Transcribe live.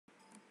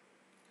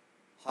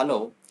Hello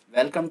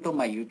welcome to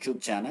my YouTube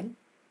channel.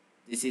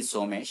 This is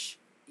Somesh.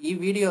 ఈ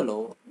వీడియోలో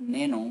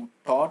నేను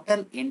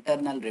టోటల్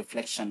ఇంటర్నల్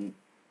రిఫ్లెక్షన్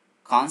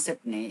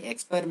కాన్సెప్ట్ని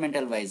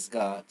ఎక్స్పెరిమెంటల్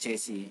వైజ్గా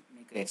చేసి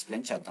మీకు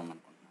ఎక్స్ప్లెయిన్ చేద్దాం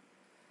అనుకుంటున్నాను.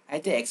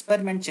 అయితే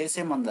ఎక్స్పెరిమెంట్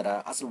చేసే ముందర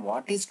అసలు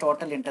what is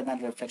total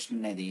internal reflection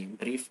అనేది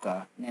బ్రీఫ్గా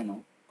నేను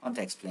కొంత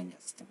ఎక్స్ప్లెయిన్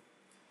చేస్తాను.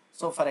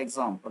 సో ఫర్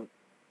ఎగ్జాంపుల్,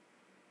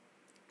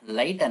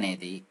 లైట్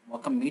అనేది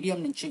ఒక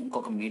మీడియం నుంచి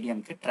ఇంకొక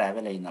మీడియంకి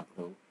ట్రావెల్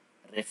అయినప్పుడు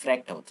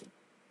రిఫ్రాక్ట్ అవుతుంది.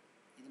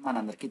 ఇది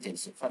మనందరికీ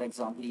తెలుసు. ఫర్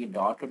ఎగ్జాంపుల్, ఈ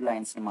డాటెడ్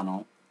లైన్స్ని మనం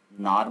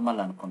నార్మల్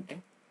అనుకుంటే,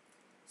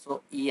 సో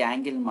ఈ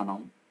యాంగిల్ మనం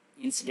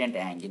ఇన్సిడెంట్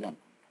యాంగిల్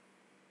అనుకుంటాం.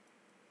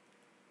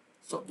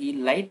 సో ఈ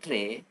లైట్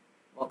రే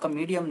ఒక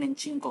మీడియం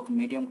నుంచి ఇంకొక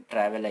మీడియం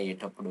ట్రావెల్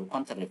అయ్యేటప్పుడు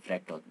కొంత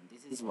రిఫ్రాక్ట్ అవుతుంది.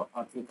 This is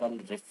what we call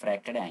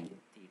refracted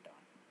angle, theta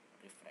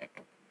refract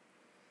అవుతుంది.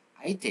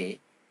 అయితే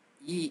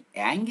ఈ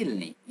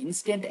యాంగిల్ని,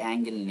 ఇన్సిడెంట్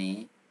యాంగిల్ని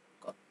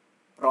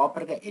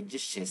ప్రాపర్గా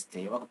అడ్జస్ట్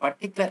చేస్తే, ఒక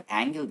పర్టికులర్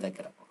యాంగిల్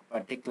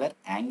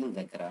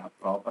దగ్గర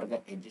ప్రాపర్గా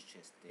అడ్జస్ట్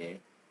చేస్తే,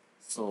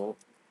 సో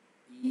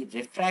ఈ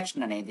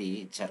రిఫ్రాక్షన్ అనేది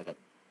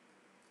జరగదు.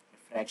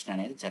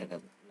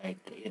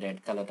 లైట్ ఈ రెడ్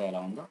కలర్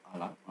ఎలా ఉందో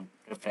అలా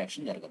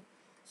రిఫ్రాక్షన్ జరగదు.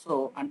 సో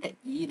అంటే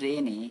ఈ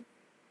రేని,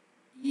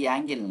 ఈ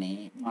యాంగిల్ని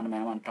మనం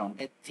ఏమంటాం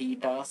అంటే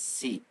థీటా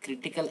సి,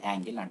 క్రిటికల్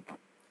యాంగిల్ అంటాం.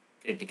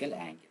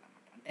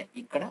 అంటే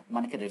ఇక్కడ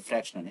మనకి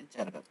రిఫ్రాక్షన్ అనేది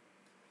జరగదు.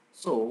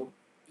 సో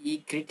ఈ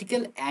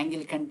క్రిటికల్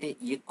యాంగిల్ కంటే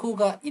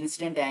ఎక్కువగా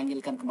ఇన్సిడెంట్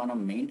యాంగిల్ కనుక మనం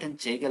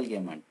maintain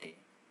చేయగలిగామంటే,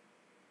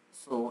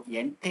 so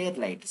entire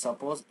light,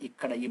 suppose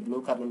ఇక్కడ ఈ బ్లూ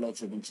కలర్లో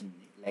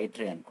చూపించింది లైట్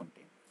రే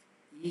అనుకుంటే,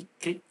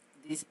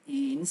 ఈ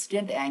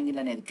ఇన్సిడెంట్ యాంగిల్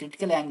అనేది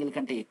క్రిటికల్ యాంగిల్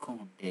కంటే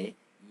ఎక్కువ ఉంటే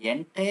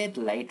ఎంటైర్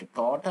లైట్,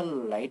 టోటల్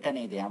లైట్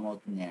అనేది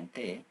ఏమవుతుంది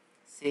అంటే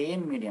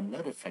సేమ్ మీడియంలో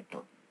రిఫ్లెక్ట్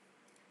అవుతుంది.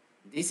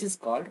 This is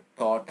called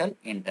total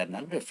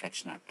internal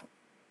reflection అంటాం.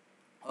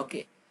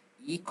 ఓకే,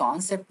 ఈ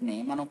కాన్సెప్ట్ని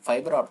మనం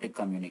ఫైబర్ ఆప్టిక్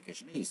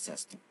కమ్యూనికేషన్లో యూజ్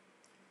చేస్తాం.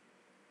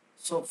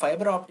 సో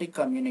ఫైబర్ ఆప్టిక్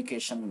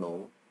కమ్యూనికేషన్లో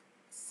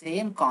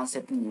సేమ్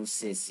కాన్సెప్ట్ని యూజ్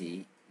చేసి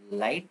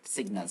లైట్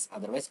సిగ్నల్స్,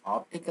 అదర్వైజ్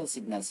ఆప్టికల్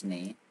సిగ్నల్స్ని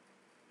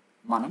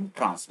మనం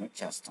ట్రాన్స్మిట్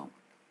చేస్తాం.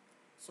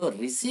 సో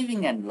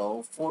రిసీవింగ్ ఎండ్లో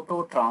photo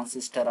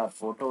transistor are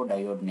photo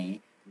డయోడ్ని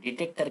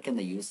detector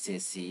కింద యూజ్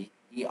చేసి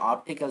ఈ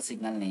ఆప్టికల్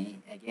సిగ్నల్ని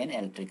అగైన్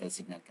ఎలక్ట్రికల్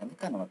సిగ్నల్ కింద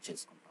కన్వర్ట్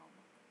చేసుకుంటాం.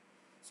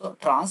 సో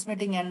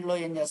ట్రాన్స్మిటింగ్ ఎండ్లో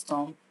ఏం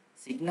చేస్తాం,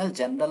 సిగ్నల్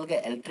జనరల్గా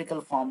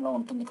ఎలక్ట్రికల్ ఫామ్లో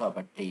ఉంటుంది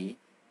కాబట్టి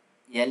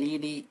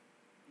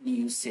ఎల్ఈడిని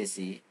యూజ్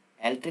చేసి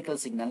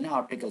ఎలక్ట్రికల్ సిగ్నల్ని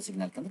ఆప్టికల్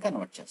సిగ్నల్ కింద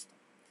కన్వర్ట్ చేస్తాం.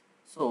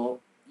 సో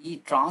ఈ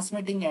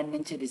ట్రాన్స్మిటింగ్ ఎండ్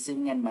నుంచి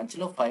రిసీవింగ్ ఎండ్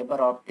మధ్యలో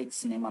ఫైబర్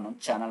ఆప్టిక్స్ని మనం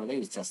ఛానల్గా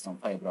యూజ్ చేస్తాం,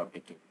 ఫైబర్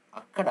ఆప్టిక్.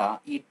 అక్కడ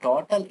ఈ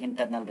total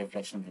internal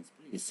reflection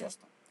principal use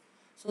చేస్తాం.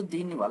 సో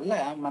దీనివల్ల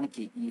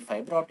మనకి ఈ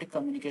ఫైబర్ ఆప్టిక్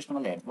కమ్యూనికేషన్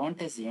వల్ల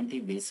అడ్వాంటేజ్ ఏంటి?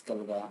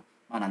 బేసికల్గా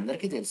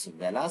మనందరికీ తెలుసు,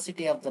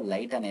 వెలాసిటీ ఆఫ్ ద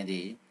లైట్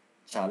అనేది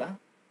చాలా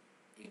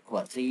ఎక్కువ,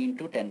 3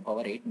 ×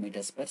 10⁸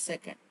 మీటర్స్ పర్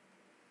సెకండ్.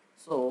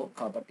 సో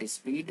కాబట్టి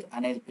స్పీడ్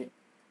అనేది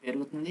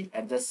పెరుగుతుంది,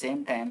 at the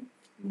same time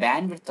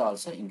band width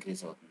also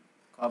increase అవుతుంది.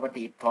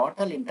 కాబట్టి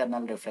టోటల్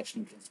ఇంటర్నల్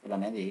రిఫ్లెక్షన్ ప్రిన్సిపల్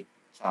అనేది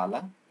చాలా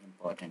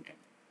ఇంపార్టెంట్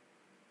అండి.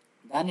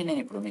 దాన్ని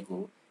నేను ఇప్పుడు మీకు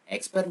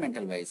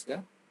ఎక్స్పెరిమెంటల్ వైజ్గా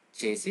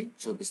చేసి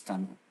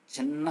చూపిస్తాను.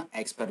 చిన్న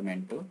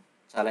ఎక్స్పెరిమెంటు,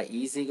 చాలా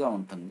ఈజీగా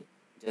ఉంటుంది.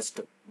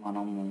 జస్ట్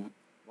మనము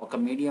ఒక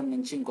మీడియం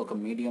నుంచి ఇంకొక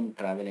మీడియం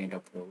ట్రావెల్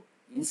అయ్యేటప్పుడు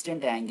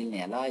ఇన్సిడెంట్ యాంగిల్ని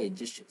ఎలా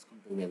అడ్జస్ట్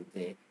చేసుకుంటూ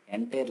వెళ్తే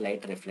ఎంటైర్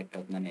లైట్ రిఫ్లెక్ట్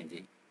అవుతుంది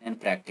అనేది నేను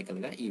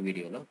ప్రాక్టికల్గా ఈ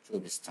వీడియోలో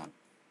చూపిస్తాను.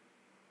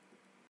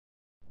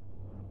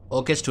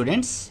 ఓకే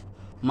స్టూడెంట్స్,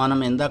 మనం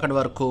ఇందాకటి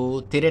వరకు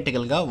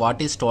థియరిటికల్గా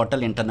what is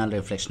total internal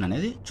reflection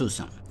అనేది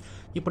చూసాం.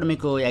 ఇప్పుడు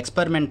మీకు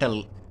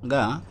ఎక్స్పెరిమెంటల్గా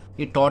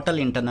ఈ టోటల్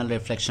ఇంటర్నల్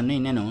రిఫ్లెక్షన్ని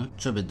నేను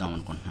చూపిద్దాం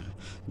అనుకుంటున్నాను.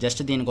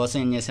 జస్ట్ దీనికోసం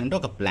ఏం చేశానంటే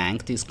ఒక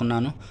ప్లాంక్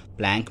తీసుకున్నాను,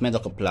 ప్లాంక్ మీద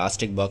ఒక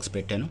ప్లాస్టిక్ బాక్స్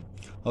పెట్టాను,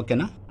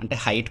 ఓకేనా, అంటే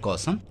హైట్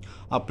కోసం.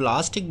 ఆ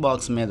ప్లాస్టిక్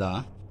బాక్స్ మీద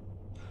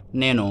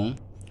నేను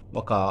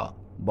ఒక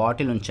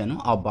బాటిల్ ఉంచాను.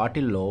 ఆ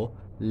బాటిల్లో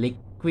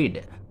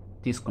లిక్విడ్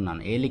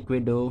తీసుకున్నాను. ఏ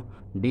లిక్విడ్?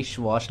 డిష్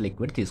వాష్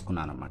లిక్విడ్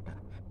తీసుకున్నాను అనమాట.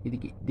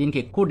 దీనికి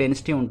ఎక్కువ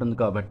డెన్సిటీ ఉంటుంది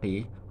కాబట్టి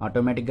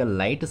ఆటోమేటిక్గా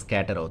లైట్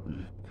స్కాటర్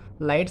అవుతుంది.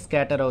 లైట్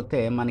స్కాటర్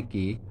అవుతే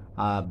మనకి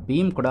ఆ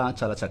బీమ్ కూడా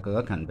చాలా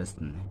చక్కగా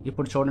కనిపిస్తుంది.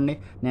 ఇప్పుడు చూడండి,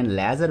 నేను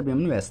లేజర్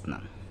బీమ్ని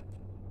వేస్తున్నాను.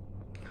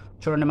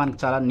 చూడండి, మనకి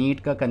చాలా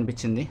నీట్గా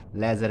కనిపించింది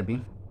లేజర్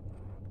బీమ్.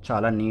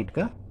 చాలా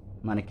నీట్గా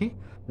మనకి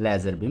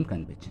లేజర్ బీమ్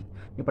కనిపించింది.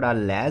 ఇప్పుడు ఆ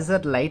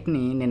లేజర్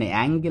లైట్ని నేను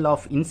యాంగిల్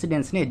ఆఫ్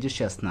ఇన్సిడెన్స్ని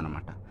అడ్జస్ట్ చేస్తున్నాను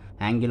అనమాట.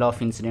 యాంగిల్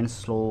ఆఫ్ ఇన్సిడెన్స్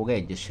స్లోగా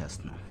అడ్జస్ట్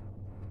చేస్తున్నాను.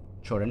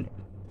 చూడండి,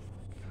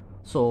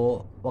 సో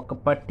ఒక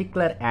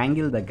పర్టిక్యులర్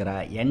యాంగిల్ దగ్గర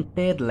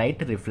ఎంటైర్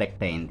లైట్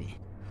రిఫ్లెక్ట్ అయింది.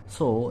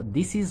 So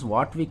this is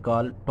what we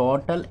call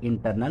total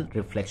internal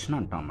reflection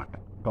అంటాం అన్నమాట.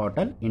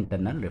 Total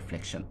internal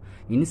reflection.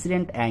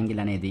 Incident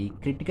angle అనేది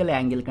క్రిటికల్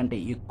యాంగిల్ కంటే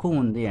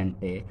ఎక్కువ ఉంది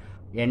అంటే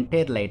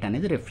ఎంటైర్ లైట్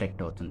అనేది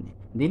రిఫ్లెక్ట్ అవుతుంది.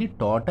 దీన్ని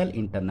టోటల్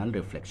ఇంటర్నల్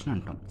రిఫ్లెక్షన్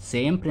అంటాం.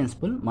 సేమ్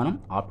ప్రిన్సిపల్ మనం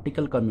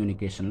ఆప్టికల్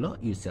కమ్యూనికేషన్లో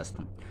యూజ్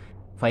చేస్తాం,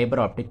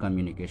 ఫైబర్ ఆప్టిక్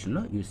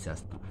కమ్యూనికేషన్లో యూజ్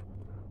చేస్తాం.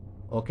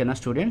 ఓకేనా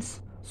స్టూడెంట్స్?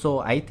 సో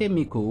అయితే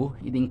మీకు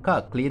ఇది ఇంకా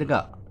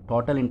క్లియర్గా,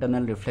 టోటల్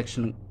ఇంటర్నల్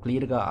రిఫ్లెక్షన్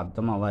క్లియర్గా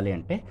అర్థం అవ్వాలి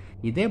అంటే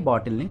ఇదే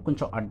బాటిల్ని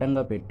కొంచెం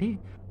అడ్డంగా పెట్టి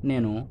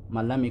నేను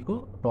మళ్ళీ మీకు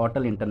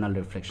టోటల్ ఇంటర్నల్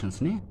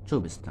రిఫ్లెక్షన్స్ని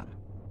చూపిస్తాను.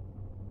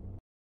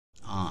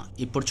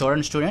 ఇప్పుడు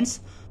చూడండి స్టూడెంట్స్,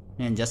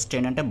 నేను జస్ట్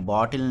ఏంటంటే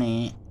బాటిల్ని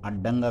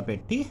అడ్డంగా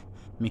పెట్టి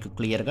మీకు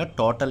క్లియర్గా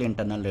టోటల్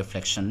ఇంటర్నల్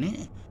రిఫ్లెక్షన్ని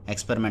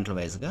ఎక్స్పెరిమెంటల్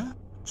వైజ్గా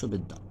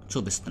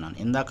చూపిస్తున్నాను.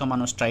 ఇందాక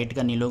మనం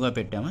స్ట్రైట్గా నిలువుగా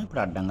పెట్టాము,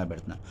 ఇప్పుడు అడ్డంగా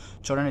పెడుతున్నాను.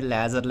 చూడండి,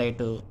 లేజర్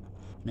లైట్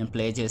నేను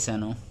ప్లే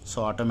చేశాను. సో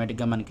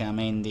ఆటోమేటిక్గా మనకి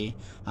ఏమైంది,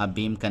 ఆ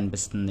బీమ్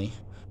కనిపిస్తుంది.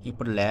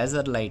 ఇప్పుడు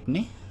లేజర్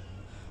లైట్ని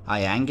ఆ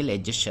యాంగిల్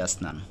అడ్జస్ట్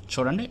చేస్తున్నాను.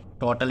 చూడండి,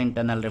 టోటల్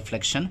ఇంటర్నల్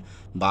రిఫ్లెక్షన్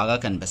బాగా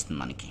కనిపిస్తుంది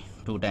మనకి.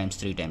 2 times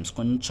 3 times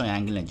కొంచెం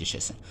యాంగిల్ అడ్జస్ట్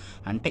చేశాను.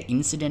 అంటే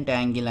ఇన్సిడెంట్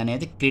యాంగిల్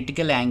అనేది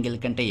క్రిటికల్ యాంగిల్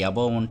కంటే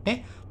అబవ్ ఉంటే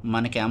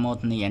మనకి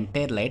ఏమవుతుంది,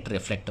 ఎంటైర్ లైట్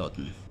రిఫ్లెక్ట్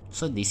అవుతుంది.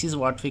 So this is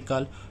what we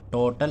call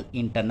total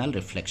internal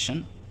reflection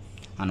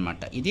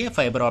అనమాట. ఇదే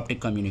ఫైబర్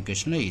ఆప్టిక్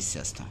కమ్యూనికేషన్లో యూజ్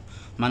చేస్తాం.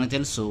 మనకు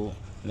తెలుసు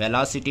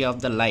velocity of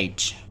the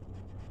light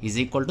is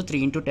equal to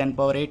 3 ×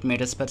 10⁸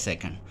 metres per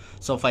second.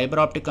 So fibre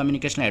optic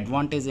communication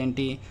advantage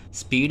ఏంటి,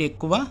 స్పీడ్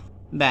ఎక్కువ,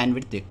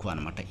 bandwidth ఎక్కువ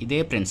అనమాట. ఇదే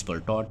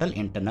ప్రిన్సిపల్ టోటల్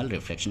ఇంటర్నల్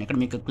రిఫ్లెక్షన్. ఇక్కడ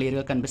మీకు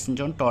క్లియర్గా కనిపిస్తుంది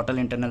చూడండి, టోటల్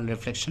ఇంటర్నల్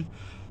రిఫ్లెక్షన్.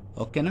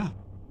 ఓకేనా,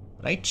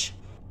 రైట్.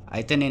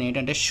 అయితే నేను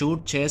ఏంటంటే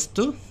షూట్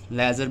చేస్తూ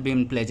లేజర్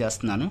బీమ్ ప్లే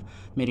చేస్తున్నాను.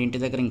 మీరు ఇంటి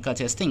దగ్గర ఇంకా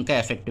చేస్తే ఇంకా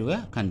ఎఫెక్టివ్గా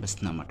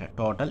కనిపిస్తుంది అన్నమాట.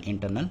 టోటల్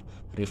ఇంటర్నల్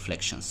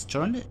రిఫ్లెక్షన్స్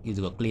చూడండి,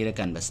 ఇదిగో క్లియర్గా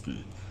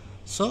కనిపిస్తుంది.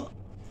 సో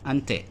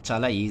అంతే,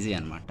 చాలా ఈజీ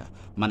అనమాట.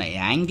 మన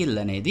యాంగిల్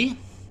అనేది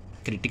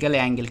క్రిటికల్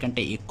యాంగిల్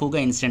కంటే ఎక్కువగా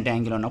ఇన్సిడెంట్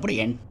యాంగిల్ ఉన్నప్పుడు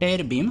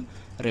ఎంటైర్ బీమ్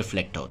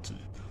రిఫ్లెక్ట్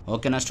అవుతుంది.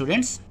 ఓకేనా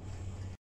స్టూడెంట్స్?